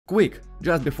Quick!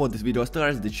 Just before this video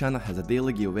starts, the channel has a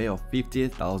daily giveaway of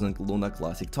 50,000 Luna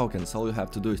Classic tokens. All you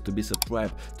have to do is to be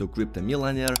subscribed to Crypto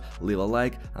Millionaire, leave a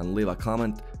like and leave a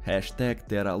comment, hashtag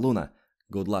Terra Luna.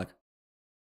 Good luck!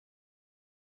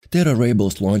 Terra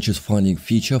launches funding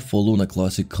feature for Luna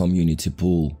Classic community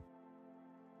pool.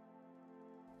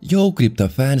 Yo crypto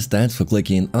fans, thanks for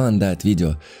clicking on that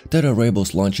video. Terra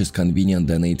launches convenient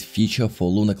donate feature for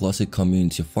Luna Classic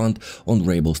community fund on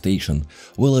Rebel Station.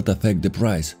 Will it affect the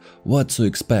price? What to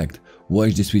expect?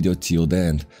 Watch this video till the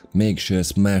end. Make sure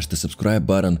smash the subscribe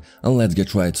button and let's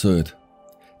get right to it.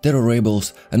 Terra,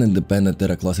 an independent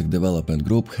Terra Classic development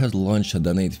group, has launched a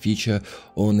donate feature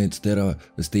on its Terra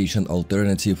Station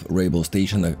alternative, Rebel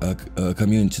Station, a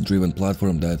community-driven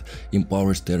platform that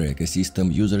empowers Terra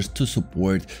ecosystem users to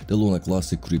support the Luna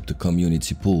Classic crypto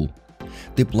community pool.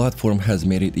 The platform has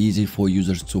made it easy for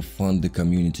users to fund the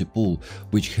community pool,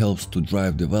 which helps to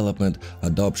drive development,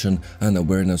 adoption and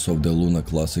awareness of the Luna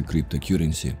Classic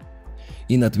cryptocurrency.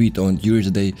 In a tweet on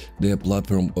Thursday, the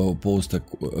platform posted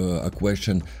a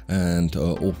question and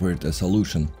offered a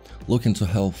solution. Looking to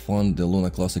help fund the Luna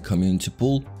Classic community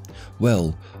pool?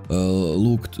 Well,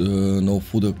 look no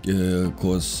further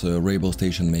cause Rebel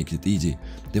Station makes it easy.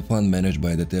 The fund managed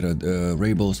by the Terra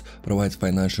Rebels provides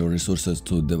financial resources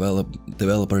to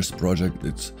developers,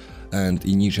 projects and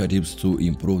initiatives to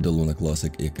improve the Luna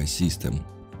Classic ecosystem.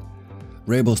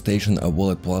 Rebel Station, a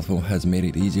wallet platform, has made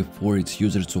it easy for its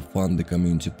users to fund the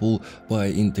community pool by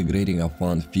integrating a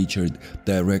fund feature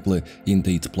directly into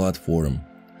its platform.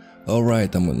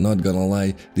 Alright, I'm not gonna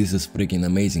lie, this is freaking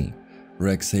amazing,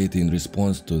 Rex said in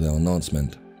response to the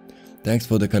announcement. Thanks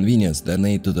for the convenience,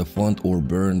 donate to the fund or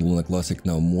burn Luna Classic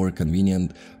now more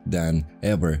convenient than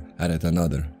ever, added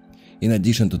another. In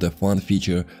addition to the fund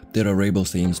feature, Terra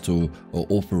Rebels aims to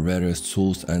offer various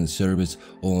tools and services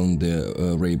on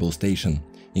the Rebel Station,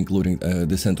 including a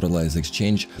decentralized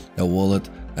exchange, a wallet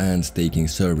and staking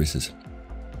services.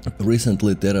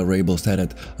 Recently, Terra Rebels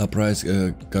added a price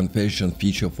conversion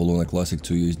feature for Luna Classic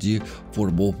to USD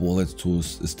for both wallets to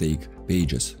stake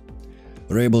pages.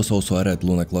 Rebels also added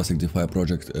Luna Classic DeFi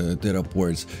project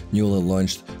Terraport's newly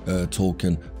launched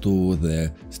token to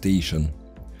the station.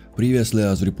 Previously,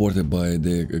 as reported by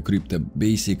the Crypto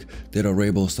Basic, Terra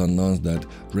Rebels announced that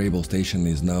Rebel Station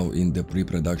is now in the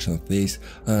pre-production phase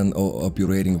and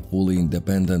operating fully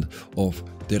independent of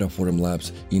Terraform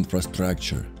Labs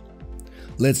infrastructure.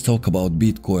 Let's talk about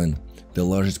Bitcoin, the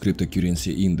largest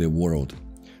cryptocurrency in the world.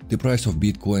 The price of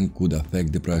Bitcoin could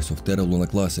affect the price of Terra Luna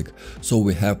Classic, so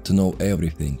we have to know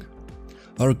everything.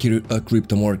 Are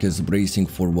crypto markets bracing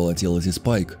for volatility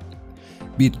spike?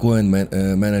 Bitcoin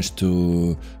managed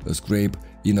to scrape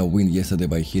in a win yesterday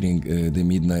by hitting the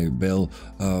midnight bell,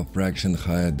 a fraction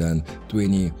higher than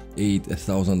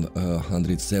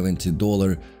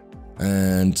 $28,170,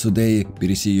 and today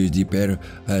BTC-USD pair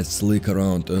has slipped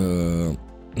around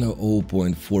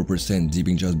 0.4%,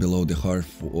 dipping just below the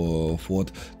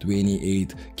hard-fought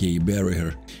 28k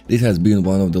barrier. This has been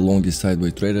one of the longest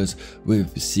sideways traders we've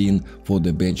seen for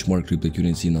the benchmark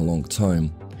cryptocurrency in a long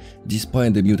time.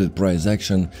 Despite the muted price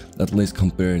action, at least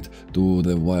compared to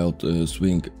the wild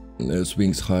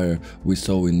swings higher we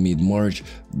saw in mid-March,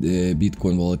 the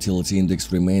Bitcoin volatility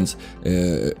index remains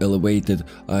elevated,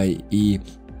 i.e.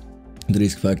 the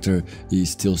risk factor is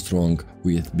still strong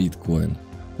with Bitcoin.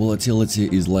 Volatility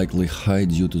is likely high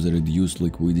due to the reduced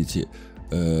liquidity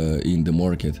in the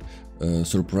market.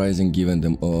 Surprising given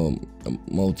the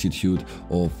multitude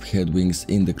of headwinds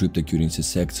in the cryptocurrency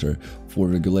sector, for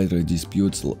regulatory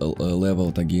disputes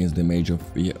leveled against the major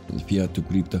fiat to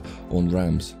crypto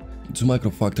on-ramps, to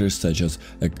macro factors such as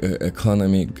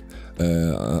economic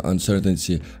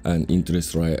uncertainty and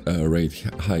interest rate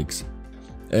hikes.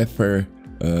 Ether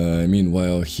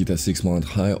meanwhile hit a 6-month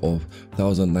high of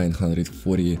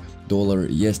 $1,940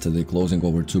 yesterday, closing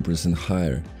over 2%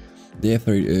 higher. The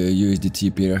Ether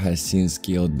USDT pair has since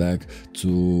scaled back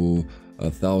to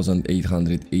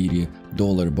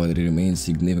 $1,880, but it remains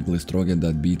significantly stronger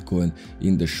than Bitcoin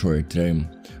in the short term,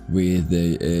 with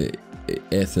the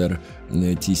Ether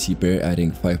TC pair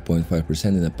adding 5.5%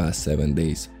 in the past 7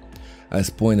 days. As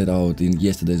pointed out in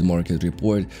yesterday's market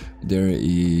report, there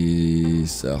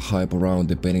is hype around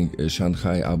the pending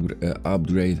Shanghai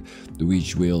upgrade,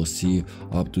 which will see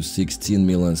up to 16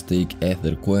 million stake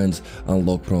Ether coins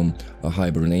unlocked from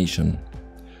hibernation.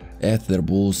 Ether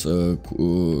bulls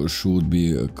should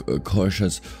be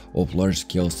cautious of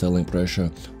large-scale selling pressure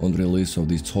on release of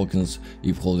these tokens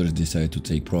if holders decide to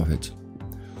take profit.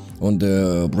 On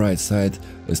the bright side,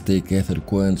 stake Ether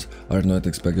coins are not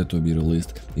expected to be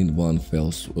released in one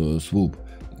fell swoop,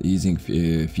 easing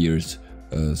fears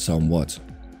somewhat.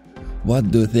 What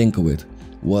do you think of it?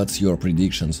 What's your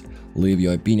predictions? Leave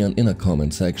your opinion in a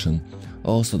comment section.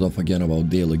 Also, don't forget about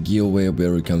daily giveaway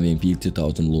where you can win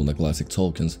 50,000 Luna Classic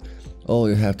tokens. All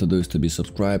you have to do is to be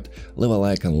subscribed, leave a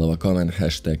like and leave a comment,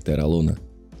 #TerraLuna.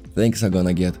 Things are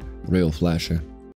gonna get real flashy.